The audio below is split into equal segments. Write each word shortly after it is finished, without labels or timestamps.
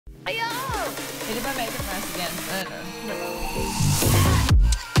Maybe if I make it nice again. I don't know.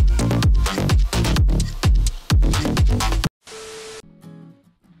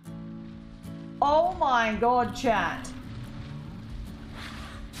 Oh my god, chat.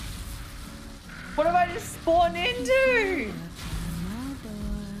 What have I just spawned into?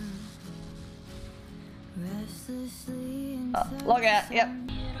 Log out, yep.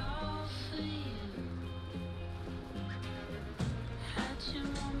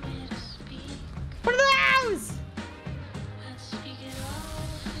 What are those?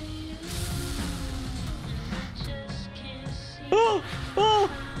 Oh, oh,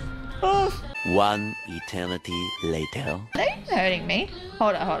 oh. One eternity later. Are they hurting me?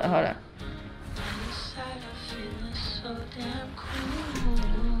 Hold on, hold on, hold on.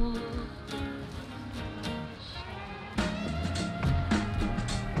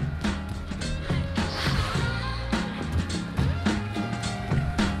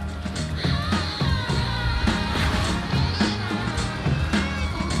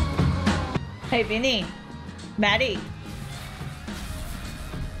 Hey, Vinny. Maddie.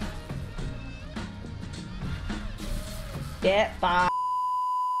 Yeah, bye.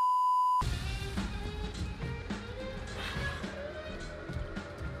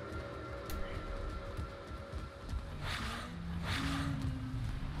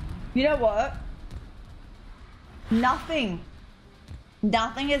 You know what? Nothing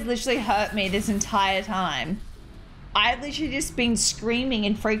has literally hurt me this entire time. I've literally just been screaming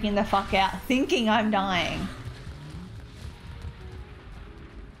and freaking the fuck out, thinking I'm dying.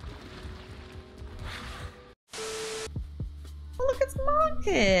 Oh, look, it's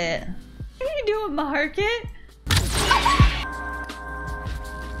Market. What are you doing, Market?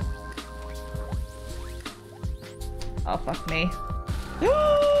 Oh, fuck me.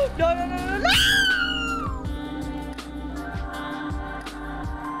 No, no, no, no, no!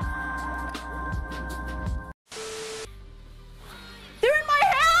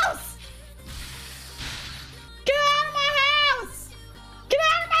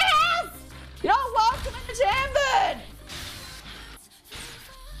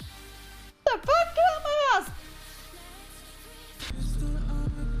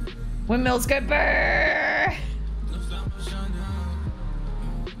 Windmills go brrrr.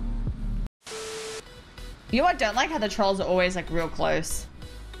 You know what? I don't like how the trolls are always like real close.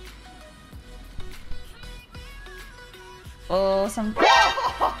 Oh, some.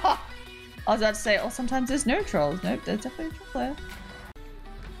 I was about to say, oh, sometimes there's no trolls. Nope, there's definitely a troll there.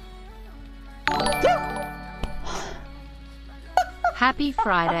 Happy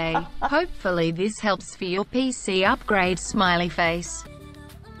Friday. Hopefully this helps for your PC upgrade, smiley face.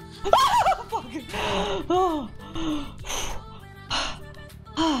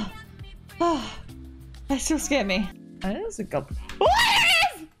 That still scared me. That is a goblin.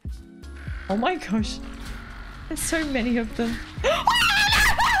 Oh my gosh. There's so many of them.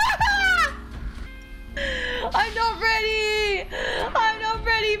 I'm not ready. I'm not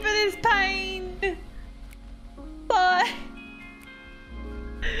ready for this pain. Bye.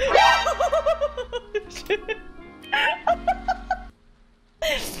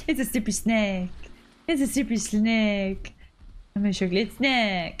 It's a super snack. It's a super snack. I'm a chocolate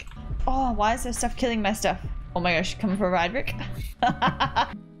snack. Oh, why is there stuff killing my stuff? Oh my gosh, coming for a ride, Rick?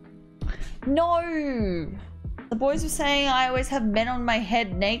 No! The boys were saying I always have men on my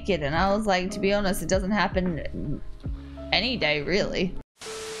head naked, and I was like, to be honest, it doesn't happen any day, really.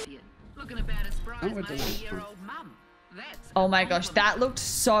 Oh my gosh, that looked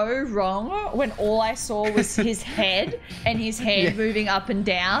so wrong when all I saw was his head and his head moving up and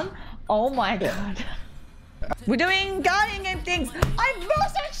down. Oh my god. We're doing Guardian Game things. I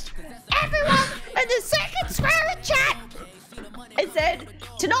messaged everyone in the second square of chat. I said,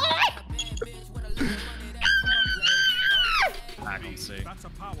 tonight. I can see.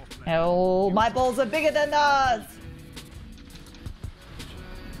 Oh, my balls are bigger than those.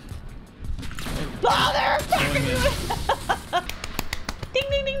 Oh, they're attacking you! Ding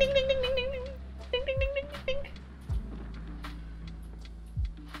ding ding ding ding ding ding ding ding ding ding ding ding ding.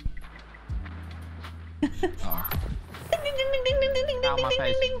 Oh. Ding ding ding ding ding ding ding ding ding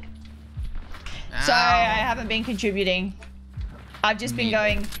ding ding. Sorry, I haven't been contributing. I've just been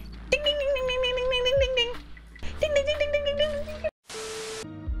going ding ding ding ding ding ding ding ding ding ding ding ding ding ding ding ding ding.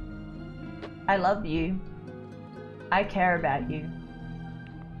 I love you. I care about you.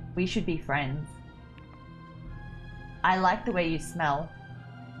 We should be friends. I like the way you smell.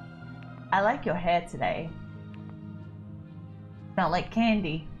 I like your hair today. Smell like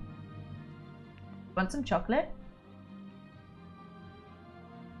candy. Want some chocolate?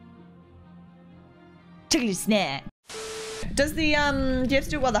 Chocolate snack. Does the do you have to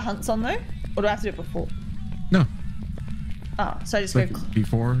do it while the hunt's on though? Or do I have to do it before? No. Oh, so I just Like go...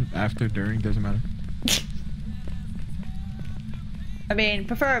 before, after, during, doesn't matter. I mean,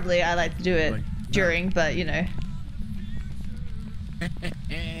 preferably I like to do it Like, during, but you know.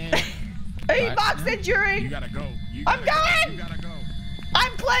 He marks it during! You gotta go. I'm going! You gotta go.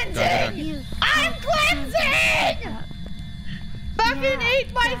 I'm cleansing! I'm cleansing! Fucking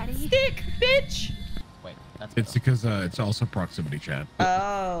eat my stick, bitch! Wait, that's It's because it's also proximity chat.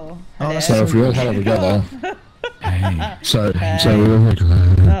 Oh. So if we all huddle together. Hey. So Hey. we all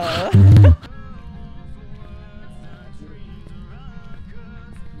Oh.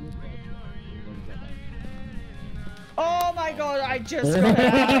 Oh my god, I just got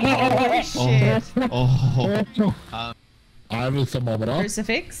out. Holy shit. Oh. I have a thermometer,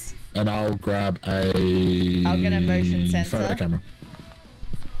 Crucifix? and I'll grab a. I'll get a motion sensor. photo camera.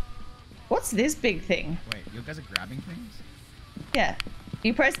 What's this big thing? Wait, you guys are grabbing things? Yeah.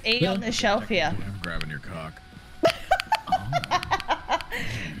 You press E on the shelf here. I'm grabbing your cock.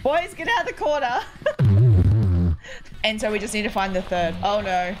 Boys, get out of the corner. And so we just need to find the third. Oh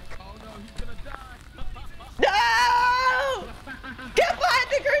no. No! Get behind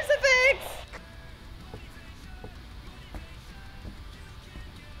the crucifix!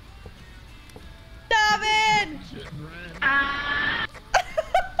 David!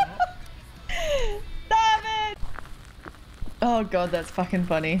 David! Oh god, that's fucking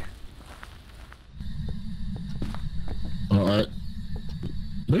funny. Alright.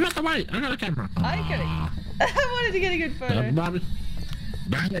 Move out the way. I got a camera. I got it. I wanted to get a good photo. Bobby.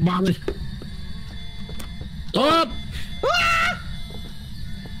 Back it, Bobby. Up! Ah!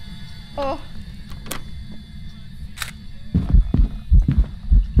 Oh.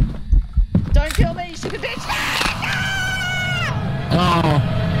 Don't kill me, you stupid bitch! Ah! Oh.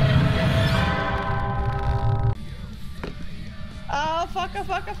 Oh, fucker,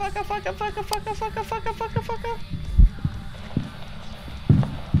 fucker, fucker, fucker, fucker, fucker, fucker, fucker, fucker, fucker.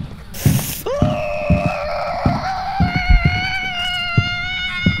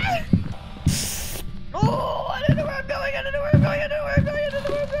 Oh, I don't know where I'm going, I don't know where I'm going, I don't know where I'm going, I don't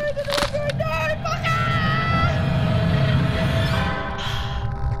know where I'm going, I don't know where I'm going, no, fucker!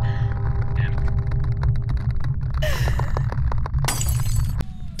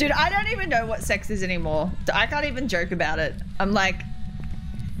 Dude, I don't even know what sex is anymore. I can't even joke about it. I'm like...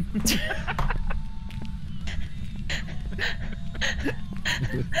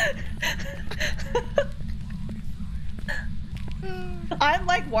 I'm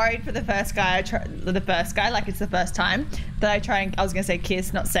like worried for the first guy. Like it's the first time that I try and, I was gonna say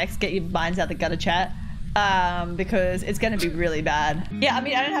kiss, not sex, get your minds out the gutter chat. Because it's gonna be really bad. Yeah, I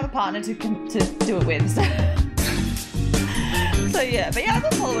mean, I don't have a partner to do it with. So, so yeah, but yeah, I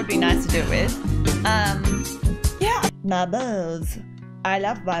thought Paul would be nice to do it with. Yeah. My balls. I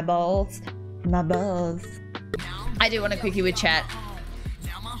love my balls. My balls. I do want a quickie with chat.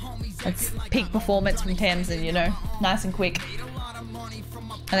 That's peak performance from Tamsin, you know? Nice and quick.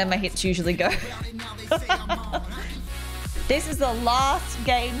 And then my hits usually go. This is the last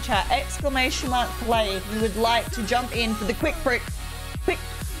game chat. Exclamation mark play if you would like to jump in for the quick pre.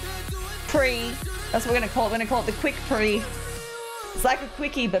 That's what we're gonna call it. We're gonna call it the quick pre. It's like a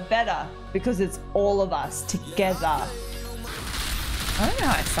quickie but better because it's all of us together. I don't know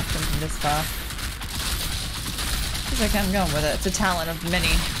how I sucked them from this far. It's okay, I'm going with it. It's a talent of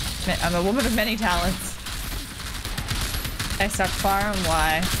many. I'm a woman of many talents. I suck far and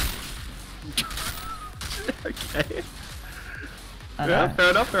wide. Okay. Yeah, fair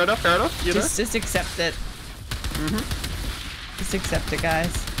enough, fair enough, fair enough. You know? Just accept it. Just accept it,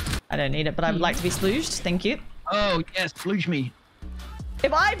 guys. I don't need it, but I would like to be splooged. Thank you. Oh, yes, splooge me.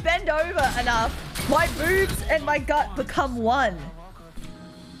 If I bend over enough, my boobs and my gut become one.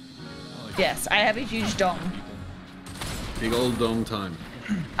 Yes, I have a huge dong. Big old dome time.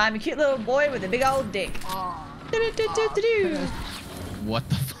 I'm a cute little boy with a big old dick. What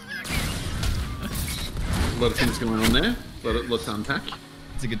the fuck? A lot of things going on there. Let's unpack.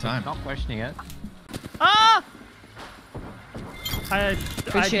 It's a good time. Not questioning it. Ah! I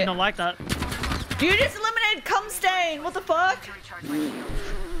shit. did not like that. You just eliminated cum stain. What the fuck?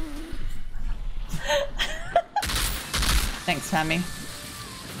 Thanks, Tammy.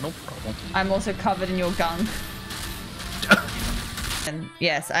 No problem. I'm also covered in your gunk. And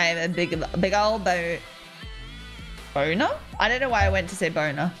yes, I am a big old boner? I don't know why I went to say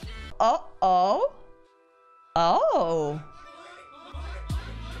boner. Oh.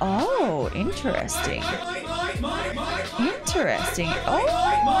 Oh, interesting. Interesting. Oh,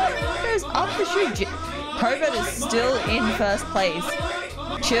 goes up the chute. Covert is still in first place.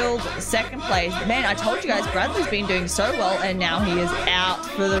 Chilled second place. Man, I told you guys, Bradley's been doing so well, and now he is out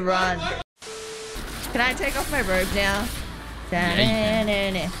for the run. Can I take off my robe now?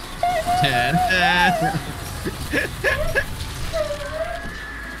 Yeah,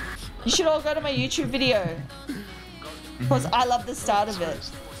 You should all go to my YouTube video. Because I love the start of it.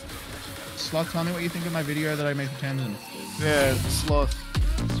 Sloth, tell me what you think of my video that I made for Tamsin. Yeah, Sloth.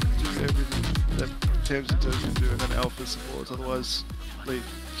 Do everything that Tamsin tells you to do, and then Alpha supports. Otherwise, leave.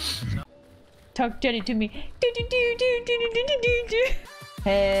 Talk dirty to me. Do, do, do, do, do, do, do, do, do.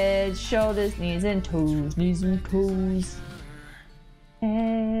 Head, shoulders, knees and toes. Knees and toes.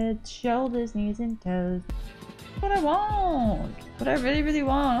 Head, shoulders, knees and toes. What I want. What I really, really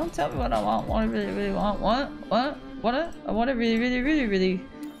want. Don't tell me what I want. What I really, really want. What? I want it really, really, really, really.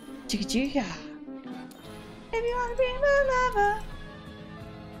 Chicka chicka. If you wanna be my lover,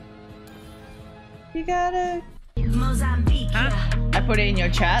 you gotta. Mozambique. I put it in your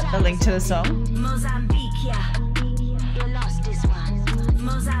chat, the link to the song. Mozambique, yeah. You lost this one.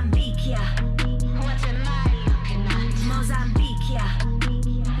 Mozambique, yeah. What am I looking at? Mozambique, yeah.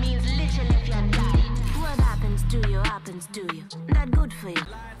 Means little if you die. What happens to you, That good for you.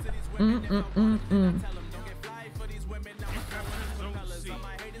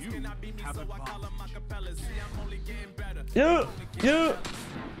 Yeah.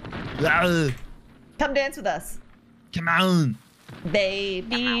 Come dance with us. Come on.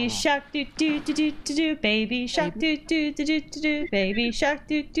 Baby shark do do do do do do, baby shark do do do do do do, baby shark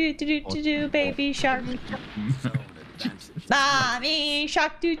do do do do do do, baby shark. Mommy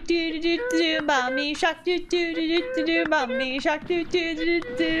shark do do do do do, mommy shark do do do do do, mommy shark do do do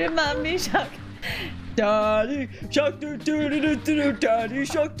do do, mommy shark. Daddy shark do do do do do, daddy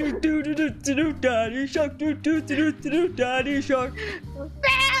shark do do do do do, daddy shark do do do do do, daddy shark.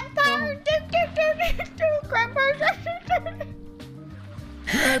 Grandpa do do do do, grandpa shark do do.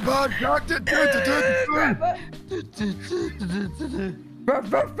 Grandpa shark do do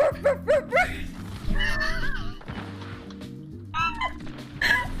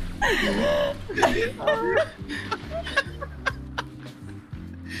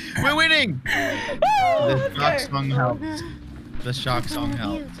We're winning! The shark song helps. The shark song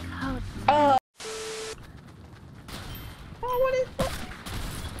helps. Oh, what is that?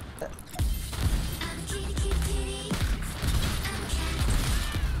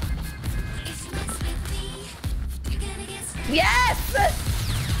 Yes!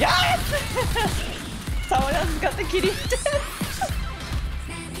 Yes! Someone else has got the kitty.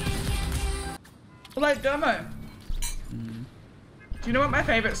 Like Domo. Do you know what my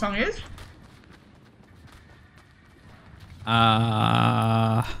favorite song is? No.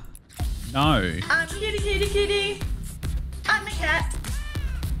 I'm kitty, kitty, kitty. I'm a cat.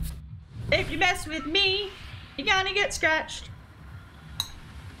 If you mess with me, you're gonna get scratched.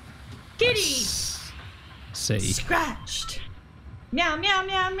 Kitty. See. Scratched. Meow, meow,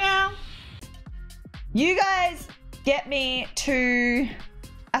 meow, meow. You guys get me to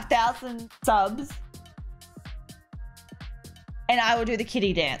 1,000 subs and I will do the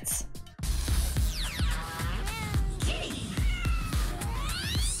kitty dance.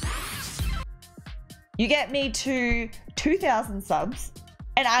 You get me to 2,000 subs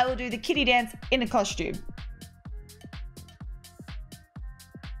and I will do the kitty dance in a costume.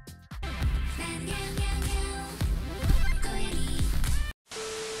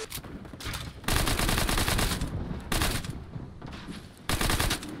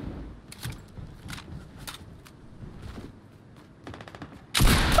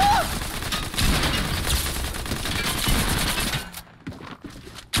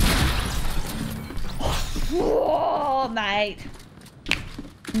 Whoa, mate.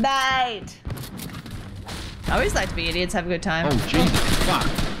 Mate. I always like to be idiots, have a good time. Oh, Jesus, fuck.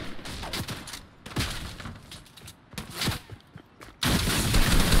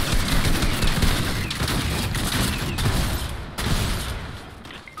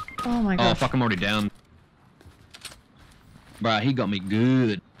 Oh my gosh. Oh, fuck, I'm already down. Bruh, he got me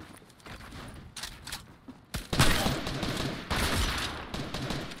good.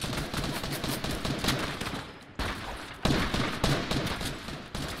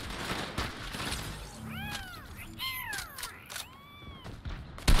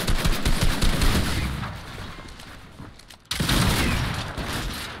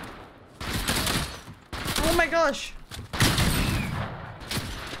 Oh my gosh.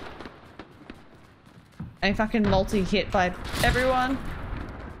 I fucking multi-hit by everyone.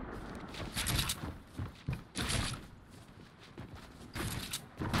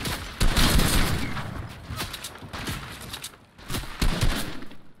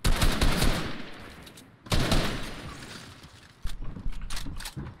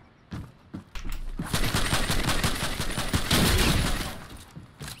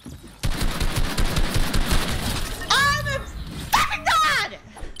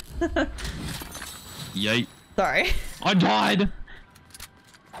 Yay. Sorry. I died.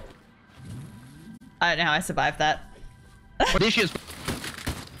 I don't know how I survived that. There she is.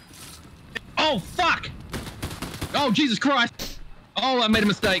 Oh, fuck. Oh, Jesus Christ. Oh, I made a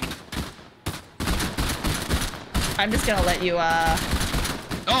mistake. I'm just gonna let you Oh,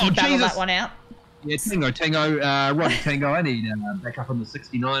 battle Jesus. that one out. Yeah, Tango, Roger Tango, I need back up on the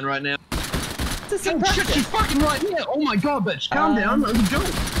 69 right now. Just some Oh, shit, practice. she's fucking right here. Oh my god, bitch. Calm down. That was a joke.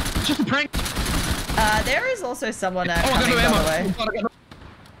 It's just a prank. There is also someone Oh, I got coming, no by ammo. the way. Oh, God, I got no...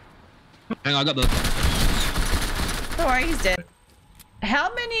 Hang on, I got the... Don't worry, he's dead.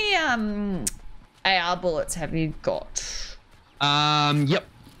 How many AR bullets have you got? Yep.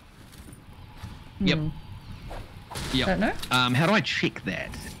 Yep. Yep. Don't know. How do I check that?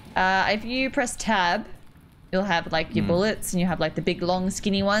 If you press tab, you'll have like your bullets, and you have like the big, long,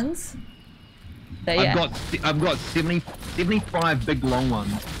 skinny ones. So, yeah. I've got 75 big long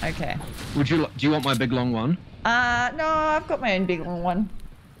ones. Okay. Do you want my big long one? No, I've got my own big, long one.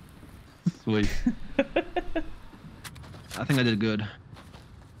 Sweet. I think I did good.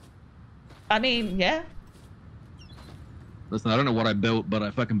 I mean, yeah. Listen, I don't know what I built, but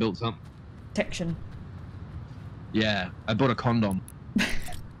I fucking built something. Protection. Yeah, I bought a condom.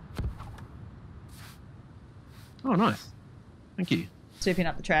 Oh, nice. Thank you. Sweeping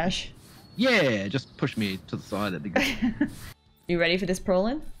up the trash. Yeah, just push me to the side. That'd be good. You ready for this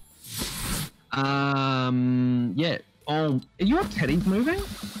prawn? Yeah. Oh, are your teddies moving?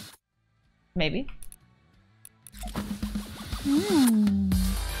 Maybe.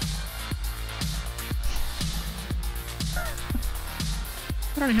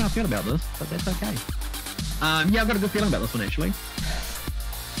 I don't know how I feel about this, but that's okay. Yeah, I've got a good feeling about this one actually.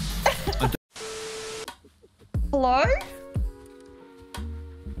 Hello?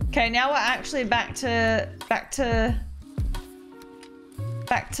 Okay, now we're actually back to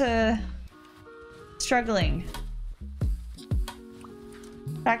struggling.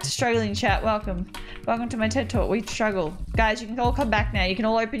 Back to struggling, chat. Welcome to my TED Talk. We struggle. Guys, you can all come back now. You can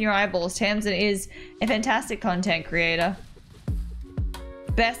all open your eyeballs. Tamsin is a fantastic content creator.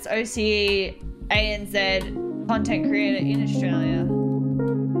 Best OCE ANZ content creator in Australia.